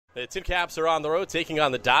The Tin Caps are on the road taking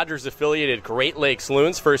on the Dodgers-affiliated Great Lakes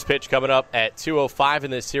Loons. First pitch coming up at 2:05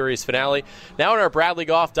 in this series finale. Now in our Bradley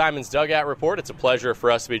Golf Diamonds Dugout Report, it's a pleasure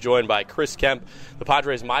for us to be joined by Chris Kemp, the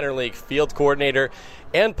Padres minor league field coordinator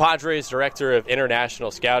and Padres director of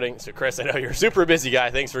international scouting. So, Chris, I know you're a super busy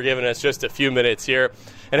guy. Thanks for giving us just a few minutes here.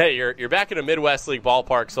 And, hey, you're back in a Midwest League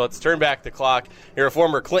ballpark, so let's turn back the clock. You're a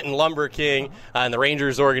former Clinton Lumber King in the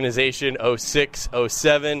Rangers organization, 06,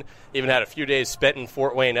 07. Even had a few days spent in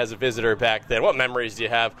Fort Wayne as a visitor back then. What memories do you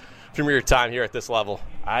have from your time here at this level?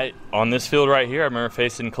 On this field right here, I remember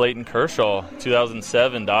facing Clayton Kershaw,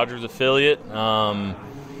 2007, Dodgers affiliate.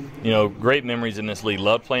 Great memories in this league.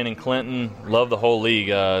 Loved playing in Clinton. Love the whole league.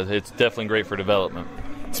 It's definitely great for development.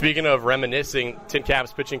 Speaking of reminiscing, Tin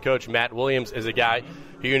Caps pitching coach Matt Williams is a guy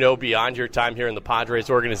who you know beyond your time here in the Padres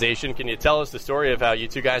organization. Can you tell us the story of how you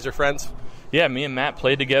two guys are friends? Yeah, me and Matt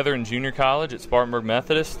played together in junior college at Spartanburg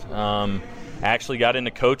Methodist. Actually got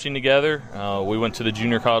into coaching together. We went to the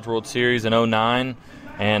Junior College World Series in 2009,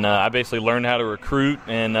 and I basically learned how to recruit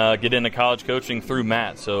and get into college coaching through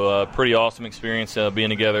Matt. So pretty awesome experience being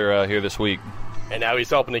together here this week. And now he's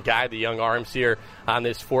helping to guide the young arms here on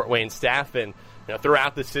this Fort Wayne staff. And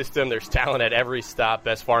throughout the system, there's talent at every stop,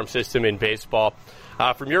 best farm system in baseball.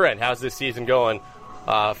 From your end, how's this season going?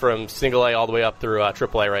 From single A all the way up through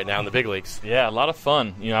triple A right now in the big leagues. Yeah, a lot of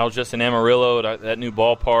fun. I was just in Amarillo at that new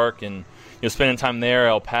ballpark, and spending time there,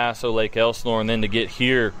 El Paso, Lake Elsinore, and then to get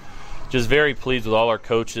here, just very pleased with all our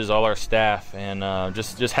coaches, all our staff, and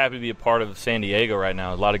just happy to be a part of San Diego right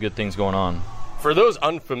now. A lot of good things going on. For those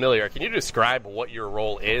unfamiliar, can you describe what your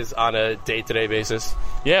role is on a day-to-day basis?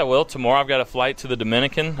 Yeah, well, tomorrow I've got a flight to the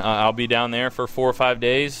Dominican. I'll be down there for 4 or 5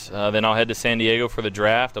 days. Then I'll head to San Diego for the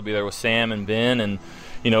draft. I'll be there with Sam and Ben and,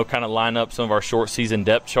 kind of line up some of our short-season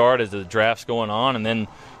depth chart as the draft's going on. And then,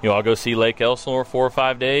 I'll go see Lake Elsinore 4 or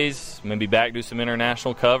 5 days, maybe back do some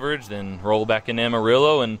international coverage, then roll back into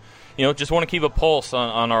Amarillo and, just want to keep a pulse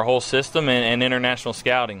on our whole system and international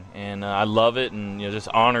scouting. And I love it and just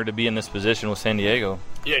honored to be in this position with San Diego.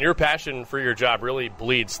 Yeah, and your passion for your job really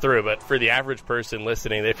bleeds through. But for the average person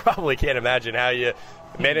listening, they probably can't imagine how you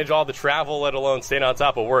manage all the travel, let alone staying on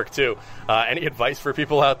top of work, too. Any advice for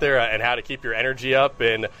people out there and how to keep your energy up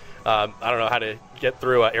and, I don't know, how to get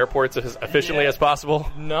through airports as efficiently as possible?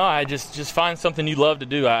 No, I just find something you love to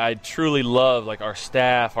do. I truly love, our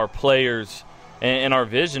staff, our players, and our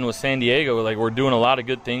vision with San Diego. We're doing a lot of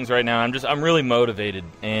good things right now. I'm really motivated,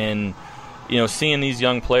 and seeing these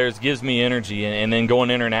young players gives me energy, and then going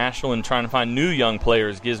international and trying to find new young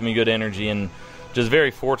players gives me good energy, and just very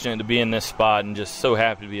fortunate to be in this spot and just so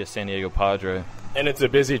happy to be a San Diego Padre. And it's a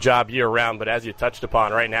busy job year-round, but as you touched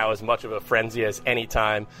upon, right now as much of a frenzy as any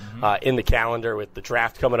time in the calendar, with the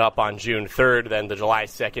draft coming up on June 3rd, then the July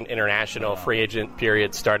 2nd international free agent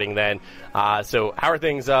period starting then. So how are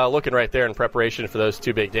things looking right there in preparation for those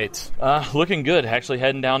two big dates? Looking good. Actually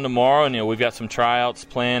heading down tomorrow, and we've got some tryouts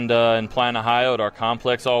planned in Plano, Ohio at our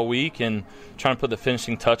complex all week, and trying to put the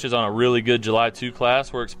finishing touches on a really good July 2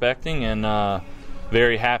 class we're expecting, and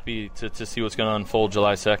very happy to see what's going to unfold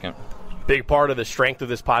July 2nd. Big part of the strength of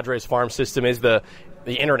this Padres farm system is the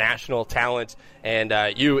international talent, and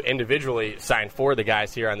you individually signed for the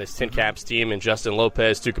guys here on this Tin Caps team, and Justin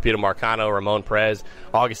Lopez, Tucupita Marcano, Ramon Perez,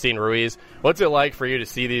 Augustin Ruiz. What's it like for you to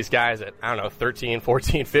see these guys at, 13,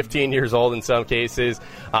 14, 15 years old in some cases,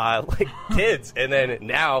 like kids, and then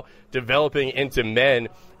now developing into men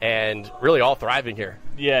and really all thriving here?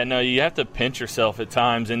 Yeah, no, you have to pinch yourself at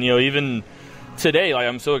times, and even today,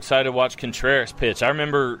 I'm so excited to watch Contreras pitch. I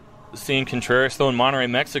remember seeing Contreras throw in Monterrey,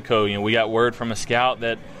 Mexico. We got word from a scout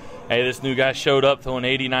that, hey, this new guy showed up throwing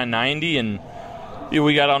 89, 90, and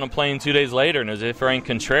we got on a plane 2 days later, and it was Efrain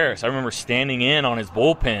Contreras. I remember standing in on his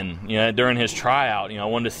bullpen, during his tryout. I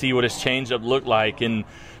wanted to see what his changeup looked like, and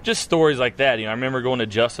just stories like that. I remember going to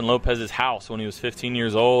Justin Lopez's house when he was 15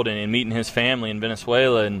 years old and meeting his family in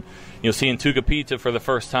Venezuela, and seeing Tucupita for the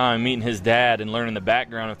first time, meeting his dad and learning the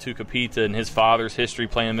background of Tucupita and his father's history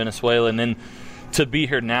playing in Venezuela, and then to be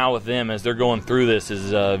here now with them as they're going through this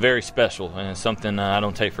is very special, and it's something I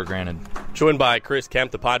don't take for granted. Joined by Chris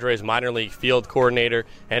Kemp, the Padres minor league field coordinator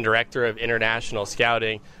and director of international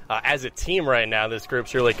scouting. As a team right now, this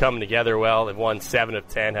group's really coming together well. They've won 7 of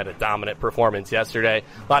 10, had a dominant performance yesterday.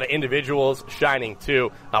 A lot of individuals shining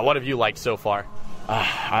too. What have you liked so far?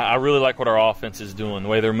 I really like what our offense is doing, the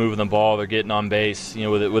way they're moving the ball, they're getting on base.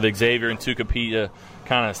 With Xavier and Tucupita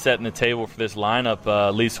kind of setting the table for this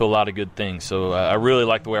lineup leads to a lot of good things. So I really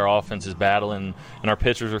like the way our offense is battling, and our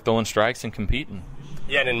pitchers are throwing strikes and competing.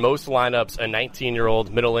 Yeah, and in most lineups, a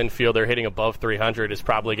 19-year-old middle infielder hitting above 300 is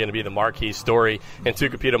probably going to be the marquee story. And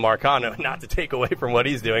Tucupita Marcano, not to take away from what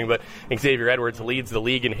he's doing, but Xavier Edwards leads the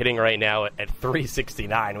league in hitting right now at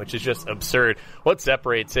 369, which is just absurd. What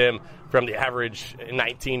separates him from the average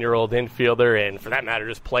 19-year-old infielder and, for that matter,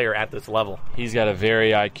 just player at this level? He's got a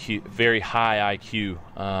very high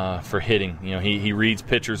IQ for hitting. You know, he reads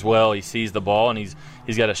pitchers well. He sees the ball, and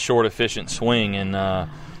he's got a short, efficient swing, and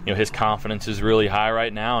you know, his confidence is really high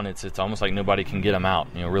right now, and it's almost like nobody can get him out.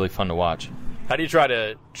 You know, really fun to watch. How do you try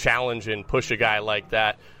to challenge and push a guy like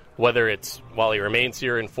that, whether it's while he remains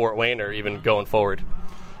here in Fort Wayne or even going forward?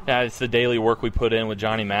 Yeah, it's the daily work we put in with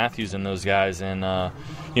Johnny Matthews and those guys, and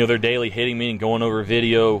you know, their daily hitting meeting, going over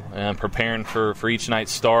video and preparing for each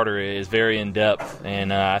night's starter is very in depth,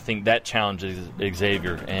 and I think that challenges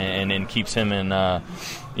Xavier and keeps him in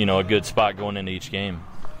you know, a good spot going into each game.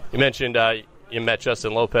 You mentioned you met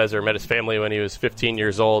Justin Lopez or met his family when he was 15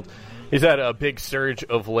 years old. He's had a big surge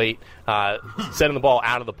of late, sending the ball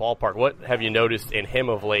out of the ballpark. What have you noticed in him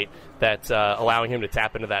of late that's allowing him to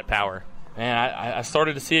tap into that power? Man, I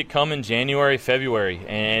started to see it come in January, February,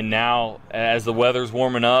 and now as the weather's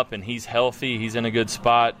warming up and he's healthy, he's in a good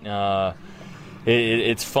spot,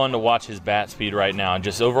 it's fun to watch his bat speed right now and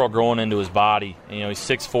just overall growing into his body. You know, he's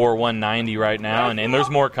 6'4", 190 right now, and there's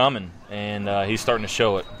more coming, and he's starting to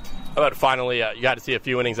show it. How about finally, you got to see a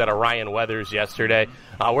few innings out of Ryan Weathers yesterday.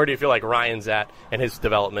 Where do you feel like Ryan's at in his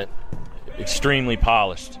development? Extremely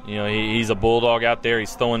polished. You know, he's a bulldog out there.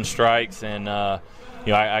 He's throwing strikes, and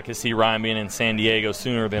you know, I could see Ryan being in San Diego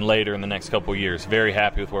sooner than later in the next couple of years. Very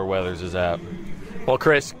happy with where Weathers is at. Well,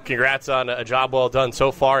 Chris, congrats on a job well done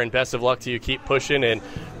so far, and best of luck to you. Keep pushing and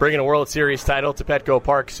bringing a World Series title to Petco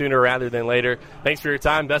Park sooner rather than later. Thanks for your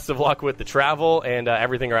time. Best of luck with the travel and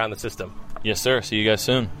everything around the system. Yes, sir. See you guys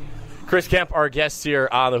soon. Chris Kemp, our guest here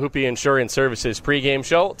on the Hoopie Insurance Services pregame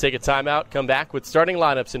show. Take a timeout, come back with starting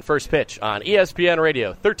lineups and first pitch on ESPN Radio,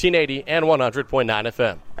 1380 and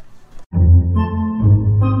 100.9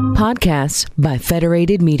 FM. Podcasts by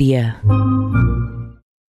Federated Media.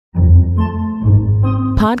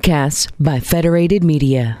 Podcasts by Federated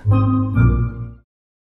Media.